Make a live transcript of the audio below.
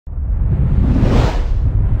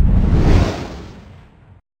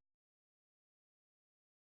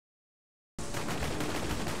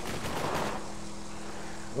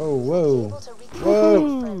Whoa, whoa,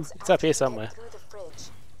 whoa! It's up here somewhere.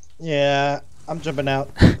 Yeah, I'm jumping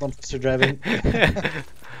out. Dumpster driving.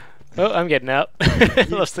 Oh, I'm getting out.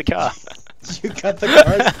 Lost the car. You got the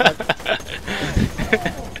car stuck.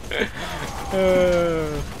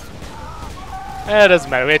 It doesn't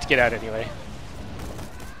matter. We have to get out anyway.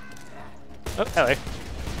 Oh, hello.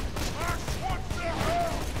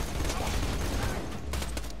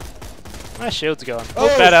 My shield's gone. Oh,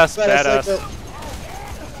 badass, badass.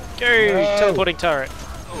 Go! No. Teleporting turret.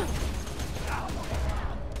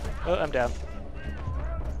 Oh, I'm down.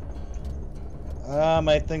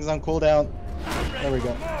 My thing's on cooldown. There we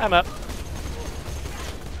go. I'm up.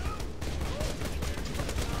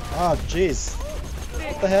 Oh, jeez.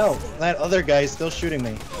 What the hell? That other guy is still shooting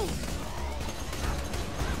me.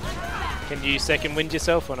 Can you second wind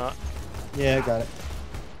yourself or not? Yeah, I got it.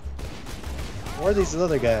 Where are these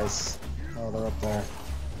other guys? Oh, they're up there.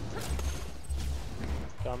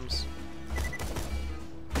 Comes.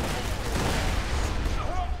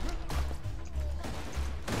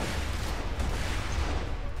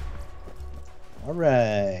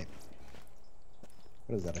 Alright.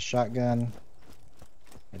 What is that, a shotgun?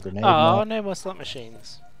 A grenade? Oh, no more slot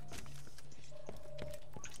machines.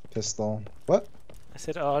 Pistol. What? I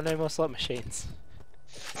said, oh, no more slot machines.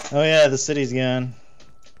 Oh yeah, the city's gone.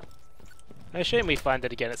 No, shouldn't we find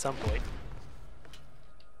it again at some point?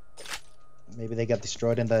 Maybe they got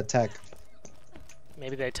destroyed in the attack.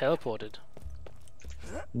 Maybe they teleported.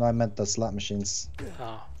 No, I meant the slot machines.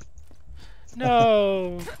 Oh.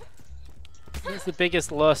 No! That's the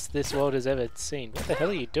biggest loss this world has ever seen. What the hell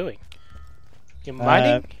are you doing? You're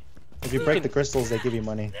mining? If you break the crystals, they give you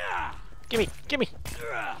money. Gimme! Gimme!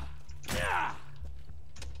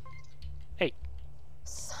 Hey.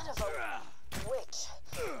 Son of a witch.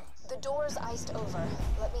 The door's iced over.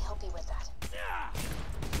 Let me help you with that.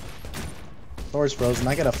 Door's frozen.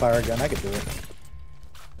 I got a fire gun. I could do it.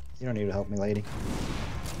 You don't need to help me, lady.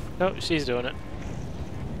 No, she's doing it.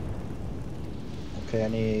 Okay, I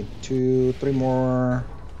need 2, 3 more.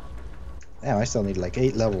 Damn, I still need like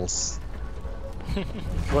 8 levels.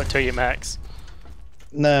 What to your max?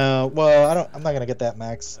 No, well, I'm not gonna get that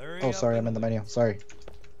max. Oh, sorry, I'm in the menu. Sorry.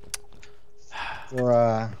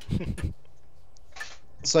 Or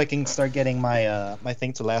so I can start getting my my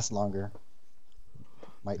thing to last longer.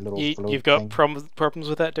 My little float you've got thing. problems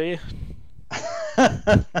with that, do you?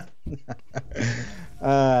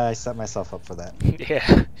 I set myself up for that.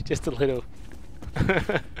 Yeah, just a little.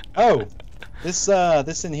 Oh, this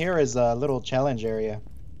in here is a little challenge area.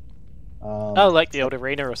 Oh, like the old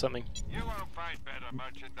arena or something.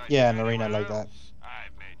 Yeah, an arena like that.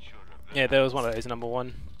 Yeah, there was one of those, number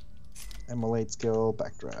 1. Emulate skill,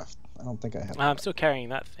 backdraft. I don't think I have. I'm still carrying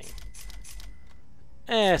that thing.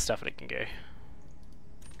 Stuff it can go.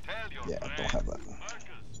 Yeah, I don't have that.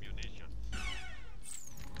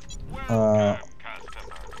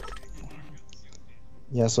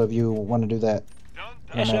 Yeah, so if you want to do that,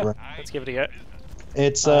 Yeah, sure. Let's give it a go.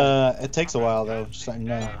 It's it takes a while though, just so you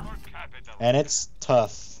know. And it's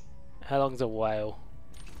tough. How long's a while?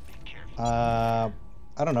 I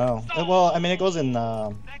don't know. Well, I mean, it goes in.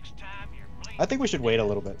 I think we should wait a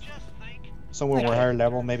little bit. So when we're higher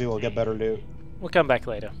level, maybe we'll get better loot. We'll come back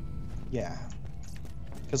later. Yeah.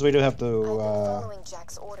 Because we do have to I've been following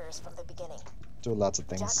Jack's orders from the beginning. do lots of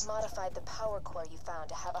things. Jack modified the power core you found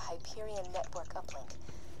to have a Hyperion network uplink.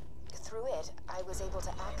 Through it, I was able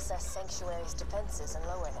to access Sanctuary's defenses and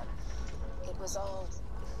lower them. It was all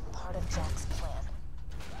part of Jack's plan.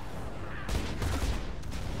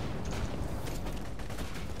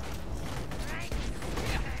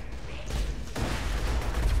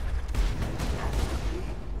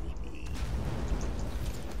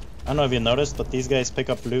 I don't know if you noticed, but these guys pick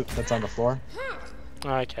up loot that's on the floor.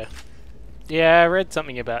 Okay. Yeah, I read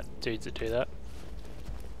something about dudes that do that.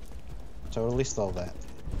 Totally stole that.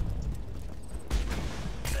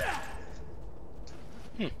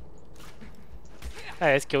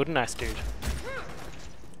 Hey, it's killed a nice dude.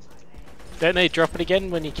 Don't they drop it again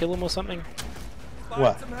when you kill them or something?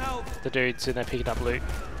 What? The dudes when they're picking up loot.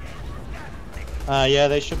 Yeah,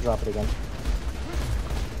 they should drop it again.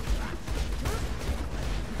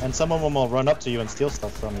 And some of them will run up to you and steal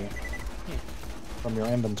stuff from you. From your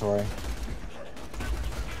inventory.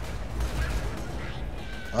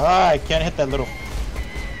 Ah, I can't hit that little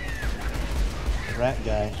rat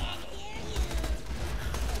guy.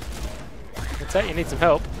 What's that? You need some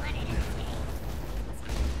help.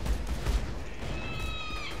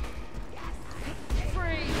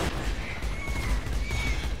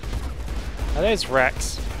 Are those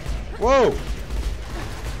racks? Whoa!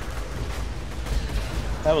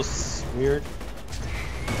 That was weird.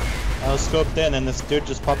 I was scoped in and this dude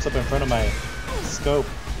just pops up in front of my scope.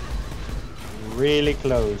 Really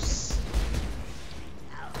close.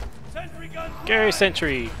 Go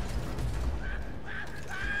sentry.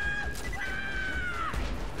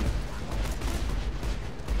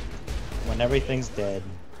 When everything's dead.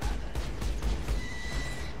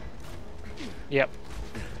 Yep.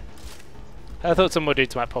 I thought some more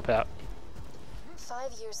dudes might pop out.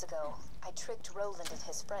 5 years ago, I tricked Roland and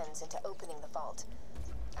his friends into opening the vault.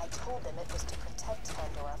 I told them it was to protect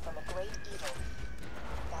Pandora from a great evil.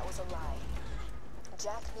 That was a lie.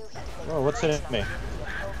 Jack knew he could make Whoa, what's hitting me? But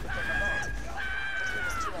he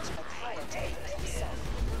was too much of a coward to open it himself.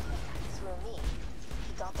 Through me,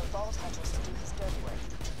 he got the vault hunters to do his dirty work.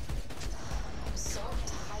 I'm so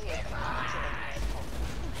tired of manipulating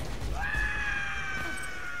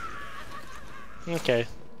people. Okay,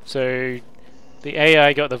 so the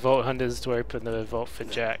AI got the Vault Hunters to open the vault for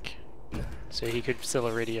Jack, so he could sell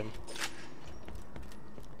Iridium.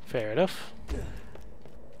 Fair enough.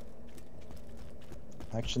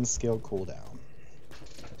 Action skill cooldown.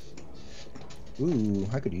 Ooh,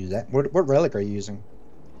 I could use that. What relic are you using?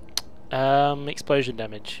 Explosion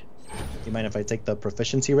damage. Do you mind if I take the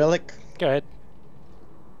proficiency relic? Go ahead.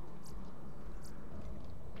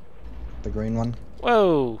 The green one?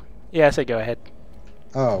 Whoa! Yeah, I say go ahead.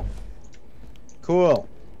 Oh. Cool.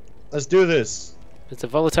 Let's do this. There's a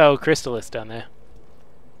volatile crystallis down there.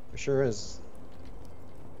 There sure is.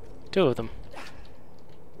 2 of them.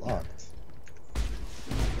 Locked.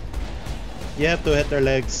 You have to hit their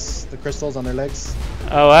legs. The crystals on their legs.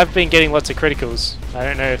 Oh, I've been getting lots of criticals. I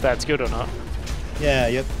don't know if that's good or not. Yeah,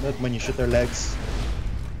 yep. When you shoot their legs.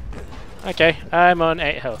 Okay, I'm on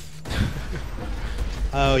 8 health.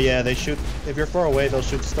 Oh yeah, they shoot. If you're far away, they'll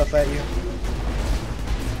shoot stuff at you.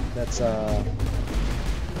 That's does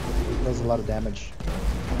a lot of damage.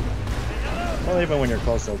 Well, even when you're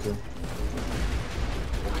close, they'll do.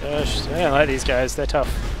 Gosh, I don't like these guys. They're tough.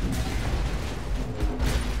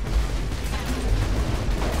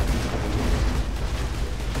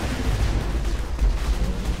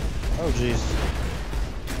 Oh jeez.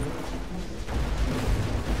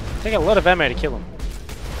 Take a lot of ammo to kill them.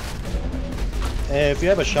 If you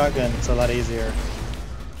have a shotgun, it's a lot easier.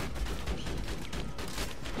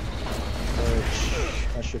 Which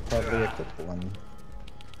I should probably equip one.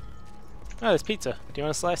 Oh, there's pizza. Do you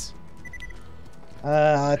want a slice?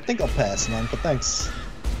 I think I'll pass, man, but thanks.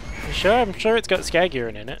 You sure? I'm sure it's got skag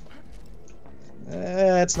urine in it.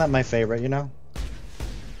 It's not my favorite, you know?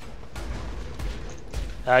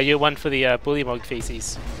 You're one for the bullymog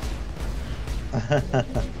feces.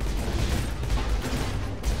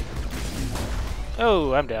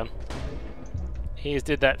 Oh, I'm down. He just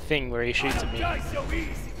did that thing where he shoots at me.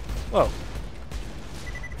 Whoa.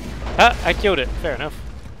 Ah, I killed it. Fair enough.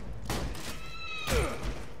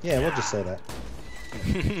 Yeah, we'll just say that.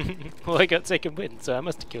 Well, I got second win, so I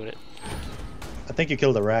must have killed it. I think you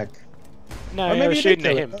killed a rack. No, Or maybe I was you did shooting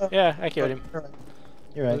at kill him. it. Oh. Yeah, I killed him. You're right.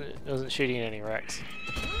 You're right. I wasn't shooting at any racks.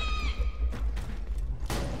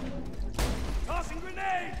 Tossing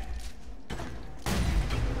grenade!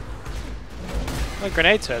 Well,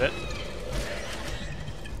 grenades hurt it.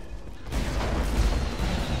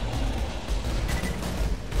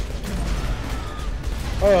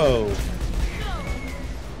 Oh!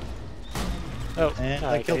 Oh, And oh,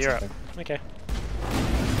 I okay, killed you're something. up. Okay.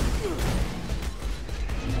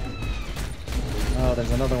 Oh,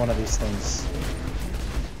 there's another one of these things.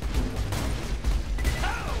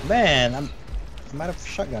 Man, I'm out of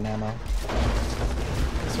shotgun ammo.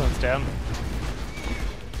 This one's down.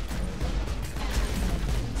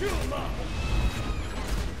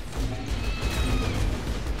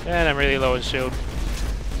 And I'm really low on shield.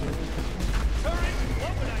 Turret,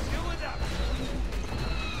 what would I do without you?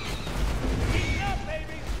 Heating up,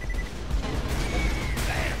 baby!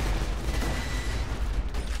 Bam!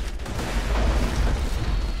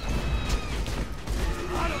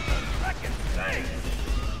 Autogun wrecking things!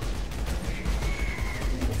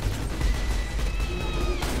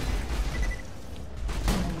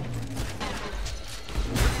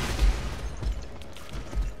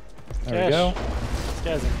 There we go. These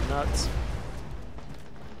guys are nuts.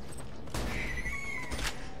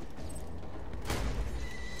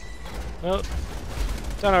 Well,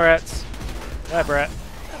 tunnel rats. Lab rat.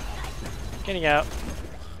 Getting out.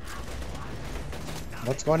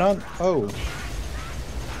 What's going on? Oh,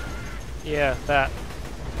 Yeah, that.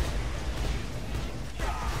 I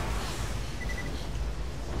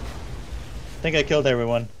think I killed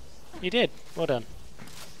everyone. You did. Well done.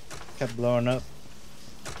 Kept blowing up.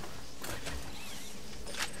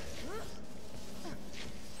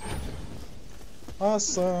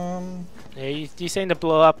 Awesome. Yeah, you seem to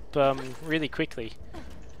blow up really quickly.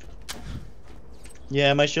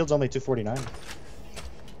 Yeah, my shield's only 249.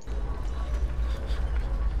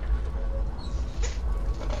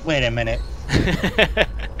 Wait a minute.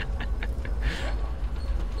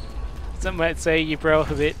 Some might say you broke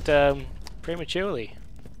a bit prematurely.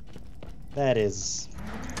 That is...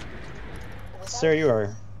 Without Sir, you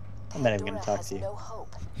are... I'm not even Pandora gonna talk has to you. no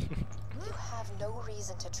hope. You have no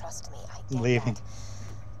reason to trust me. I I'm get leaving. that.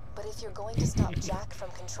 But if you're going to stop Jack from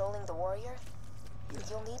controlling the warrior,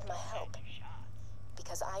 you'll need my help.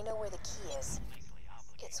 Because I know where the key is.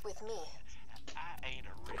 It's with me. I ain't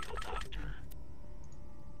a real doctor.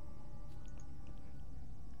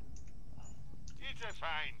 It's a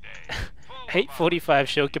fine day. Full of 845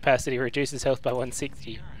 shield capacity reduces health by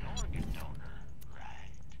 160. You're an organ donor,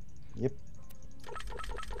 right? Yep.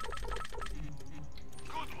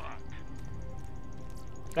 Good luck.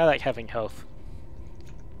 I like having health.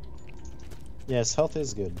 Yes, health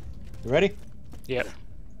is good. You ready? Yep.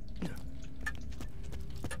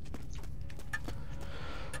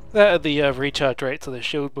 The recharge rates of the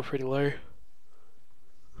shield were pretty low.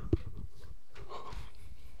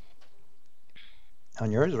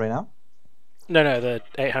 On yours right now? No, the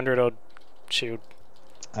 800 odd shield.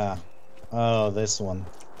 Ah. Oh, this one.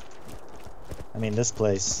 I mean, this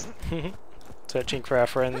place. Searching for our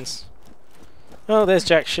friends. Oh, there's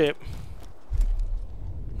Jack's ship.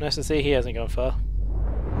 Nice to see he hasn't gone far.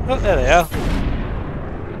 Oh, there they are.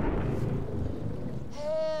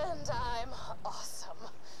 And I'm awesome.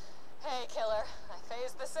 Hey, killer. I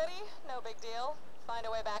phased the city. No big deal. Find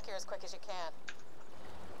a way back here as quick as you can.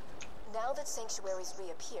 Now that Sanctuary's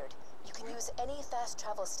reappeared, you can use any fast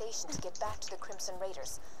travel station to get back to the Crimson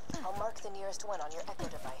Raiders. I'll mark the nearest one on your Echo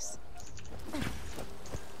device.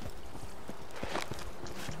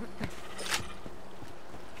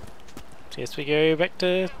 Guess we go back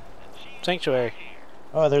to Sanctuary.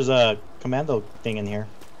 Oh, there's a commando thing in here.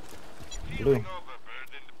 Blue.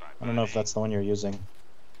 I don't know if that's the one you're using.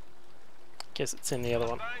 Guess it's in the other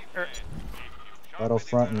one.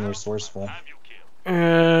 Battlefront and resourceful.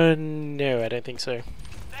 No, I don't think so.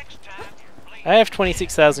 I have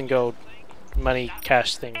 26,000 gold money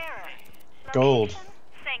cash thing. Gold.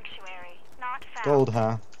 Sanctuary, not found. Gold,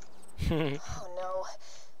 huh? Oh no.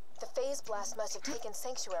 The phase blast must have taken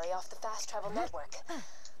Sanctuary off the fast travel network.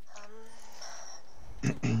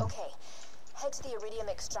 Okay. Head to the iridium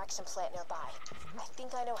extraction plant nearby. I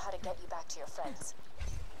think I know how to get you back to your friends.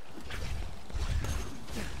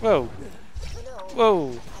 Whoa. You know, Whoa.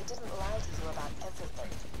 I didn't lie to you about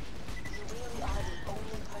everything. You really are the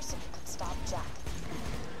only person who could stop Jack.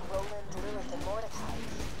 Roland, Lilith, and Mordecai.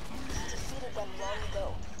 He defeated them long ago.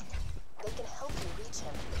 They can help you reach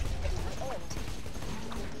him, but in the end,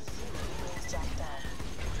 it will be you who brings Jack down.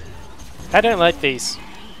 I don't like these.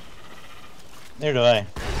 Neither do I.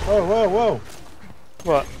 Whoa, whoa, whoa!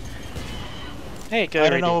 What? Hey, go I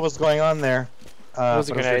don't know what was going on there. was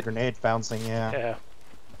a but grenade. a grenade bouncing, yeah. Yeah.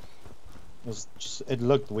 It was just, it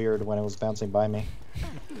looked weird when it was bouncing by me. I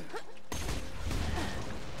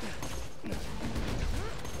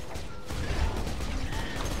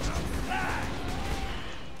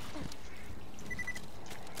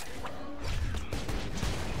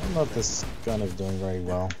don't know if this gun is doing very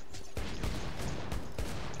well.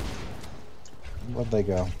 Where'd they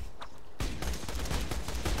go?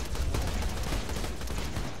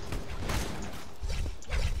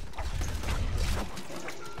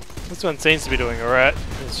 This one seems to be doing alright.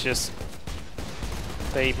 It's just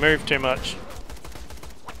they move too much.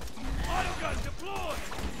 Autogun deployed.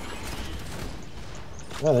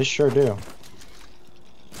 Yeah, they sure do.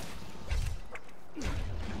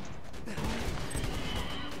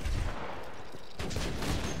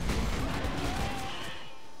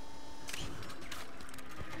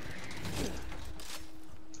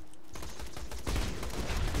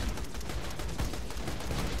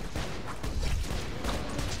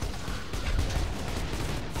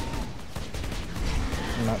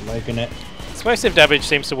 I'm not liking it. Explosive damage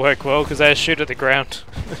seems to work well because I shoot at the ground.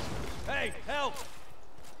 Hey, help!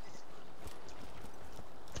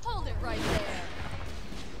 Hold it right there.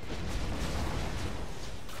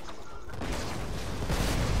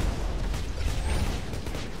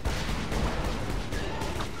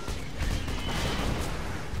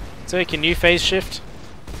 So can you phase shift?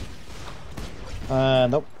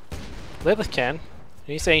 Nope. Lilith can.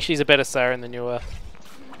 Are you saying she's a better siren than you are?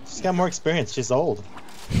 She's got more experience. She's old.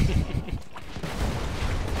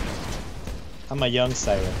 I'm a young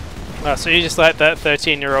siren. Oh, so you're just like that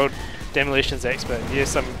 13-year-old demolitions expert. You're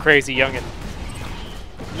some crazy youngin'.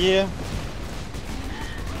 Yeah.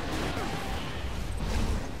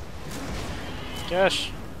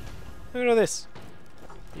 Gosh. Look at all this.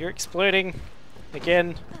 You're exploding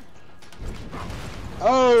again.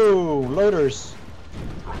 Oh, loaders.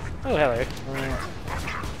 Oh, hello.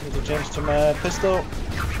 Need to change to my pistol.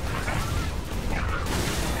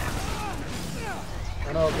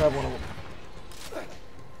 And I'll grab one of them.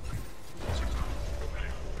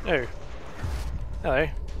 Oh. Hello.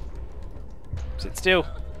 Sit still.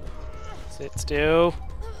 Sit still.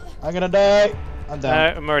 I'm gonna die. I'm No,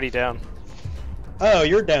 down. I'm already down. Oh,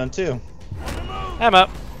 you're down too. I'm up.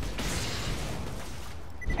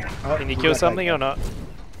 Oh, Can you got kill that something guy. or not?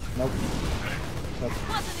 Nope. Nope.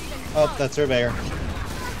 Oh, that's Surveyor.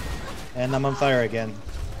 And I'm on fire again.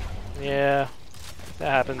 Yeah, that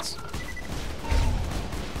happens.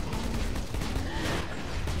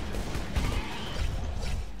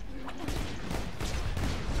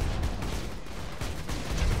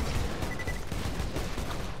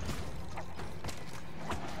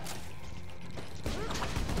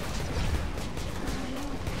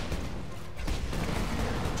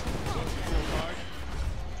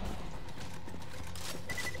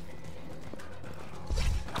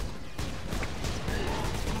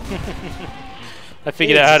 I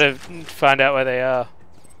figured out how to find out where they are.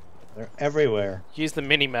 They're everywhere. Use the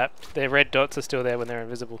mini-map. Their red dots are still there when they're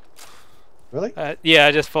invisible. Really? Yeah,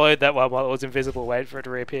 I just followed that one while it was invisible, waited for it to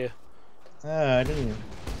reappear. I didn't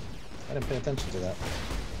pay attention to that.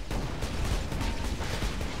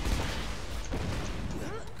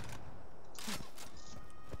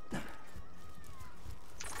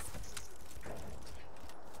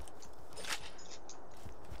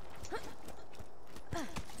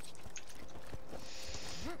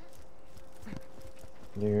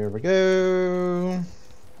 There we go.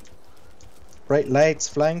 Bright lights,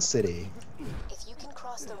 flying city. If you can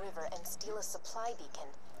cross the river and steal a supply beacon,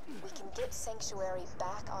 we can get Sanctuary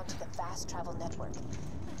back onto the fast travel network.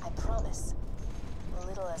 I promise.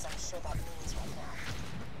 Little as I'm sure that means right now.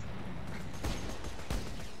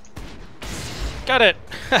 Got it!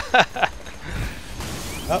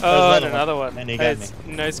 Oh, and another one. And he got me. It's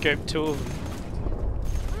no scope 2 of them.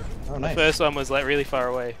 Oh, nice. The first one was like really far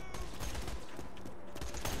away.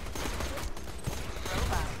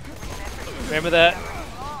 Remember that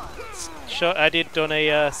shot I did on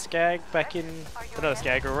a skag back in, not a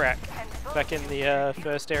skag, a rack, back in the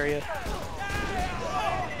first area?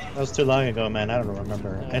 That was too long ago, man. I don't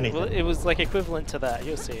remember anything. Well, it was like equivalent to that.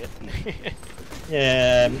 You'll see it.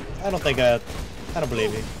 Yeah, I don't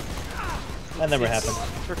believe you. That never It's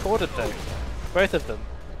happened. recorded though, both of them.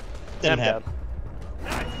 Didn't I'm happen.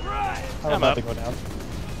 down. I'm about to go down.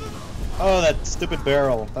 Oh, that stupid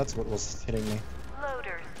barrel. That's what was hitting me.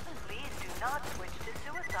 Loaders, please do not switch to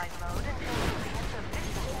suicide mode until you see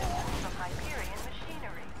insufficient damage from Hyperion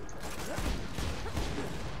machinery.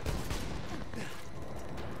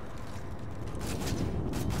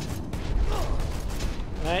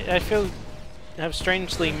 I have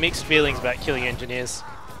strangely mixed feelings about killing engineers.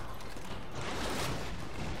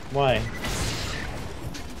 Why?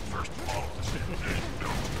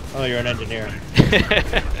 Oh, you're an engineer.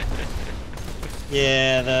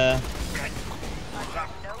 Yeah,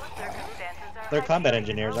 they're combat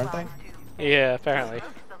engineers, aren't they? Yeah, apparently.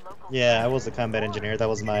 Yeah, I was a combat engineer. That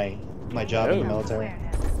was my job in the Oh. military.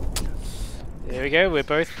 There we go. We're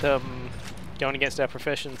both going against our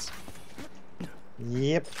professions.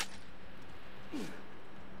 Yep.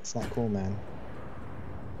 It's not cool, man.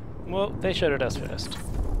 Well, they showed it us first.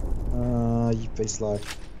 You face lock.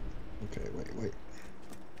 Okay, wait.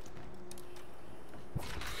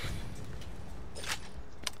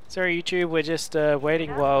 Sorry, YouTube. We're just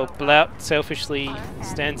waiting while Bluot selfishly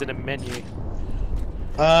stands in a menu.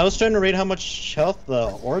 I was trying to read how much health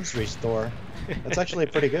the orbs restore. That's actually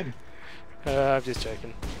pretty good. I'm just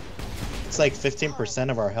joking. It's like 15%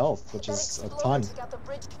 of our health, which is a ton. Took out the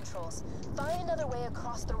bridge controls. Find another way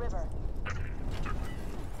across the river.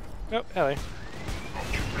 Oh, hello.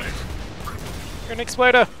 You're an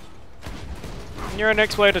exploder. And you're an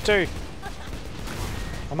exploder too.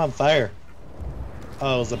 I'm on fire.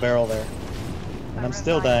 Oh, there's a barrel there. And I'm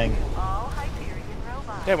still dying. All Hyperion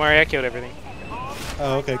robots. Don't worry, I killed everything.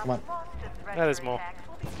 Oh, okay, come on. Oh, there's more.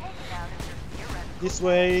 This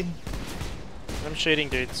way. I'm shooting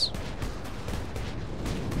dudes.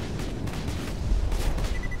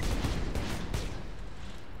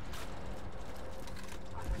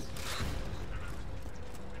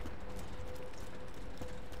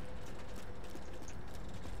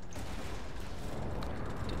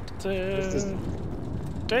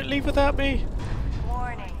 Don't leave without me.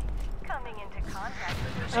 Warning. Coming into contact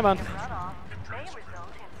with Come on. runoff may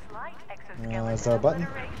result in slight exoskeleton Is there a button?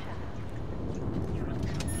 obliteration.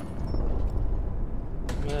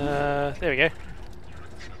 There we go.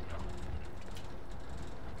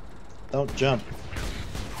 Don't jump.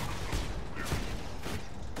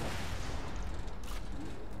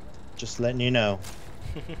 Just letting you know.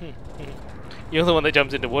 You're the one that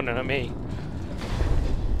jumps into water, not me.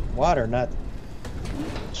 Water, not.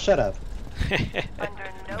 Shut up.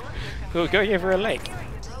 We'll go over a lake. Do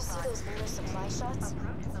you see those lunar supply shots? You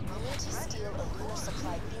need to steal a lunar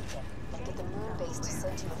supply beacon and get the moon base to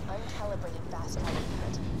send you an uncalibrated fast travel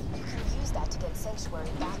unit. You can use that to get Sanctuary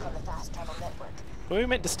back on the fast travel network. Were we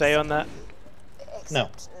meant to stay on that?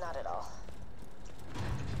 Except not at all.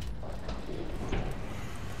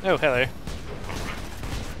 Oh, hello.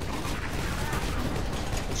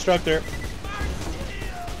 Instructor.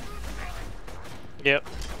 Yep.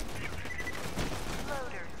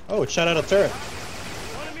 Oh, it shot out a turret.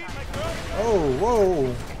 Oh,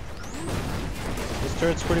 whoa. This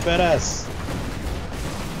turret's pretty badass.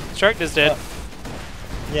 Instructor's dead.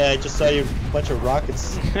 Yeah, I just saw you a bunch of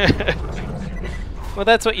rockets. Well,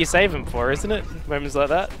 that's what you save him for, isn't it? Moments like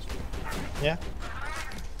that. Yeah.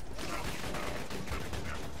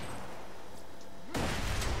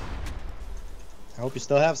 I hope you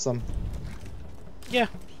still have some. Yeah.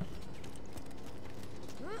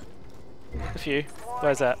 A few.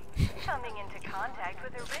 Where's that? Coming into contact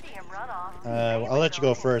with iridium runoff. I'll let you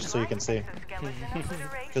go first so you can see.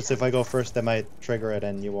 Because if I go first, I might trigger it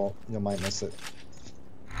and you might miss it.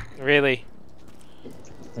 Really?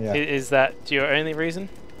 Yeah. Is that your only reason?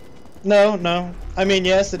 No, no. I mean,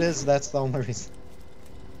 yes, it is. That's the only reason.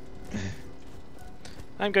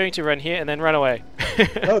 I'm going to run here and then run away.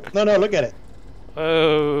 No, no, no. Look at it.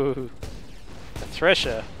 Oh, a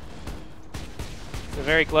thresher. It's a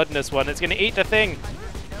very gluttonous one. It's going to eat the thing.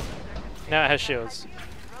 Now it has shields.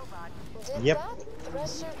 Did Yep. that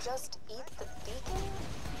thresher just eat the beacon?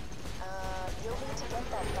 You'll need to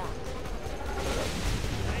get that back.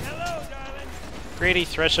 Say hello, darling. Greedy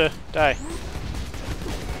thresher, die.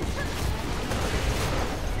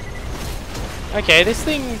 Okay, this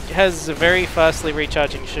thing has a very fastly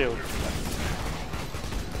recharging shield.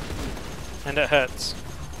 And it hurts.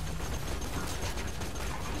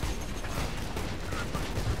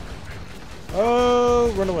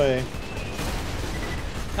 Oh, run away.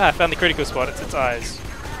 Ah, I found the critical spot. It's its eyes.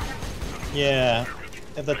 Yeah.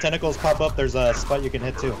 If the tentacles pop up, there's a spot you can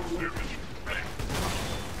hit too.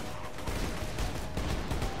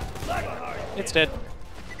 It's dead.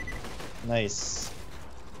 Nice.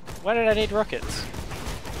 Why did I need rockets?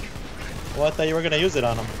 Well, I thought you were gonna use it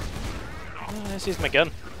on him. Oh, let's use my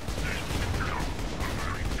gun.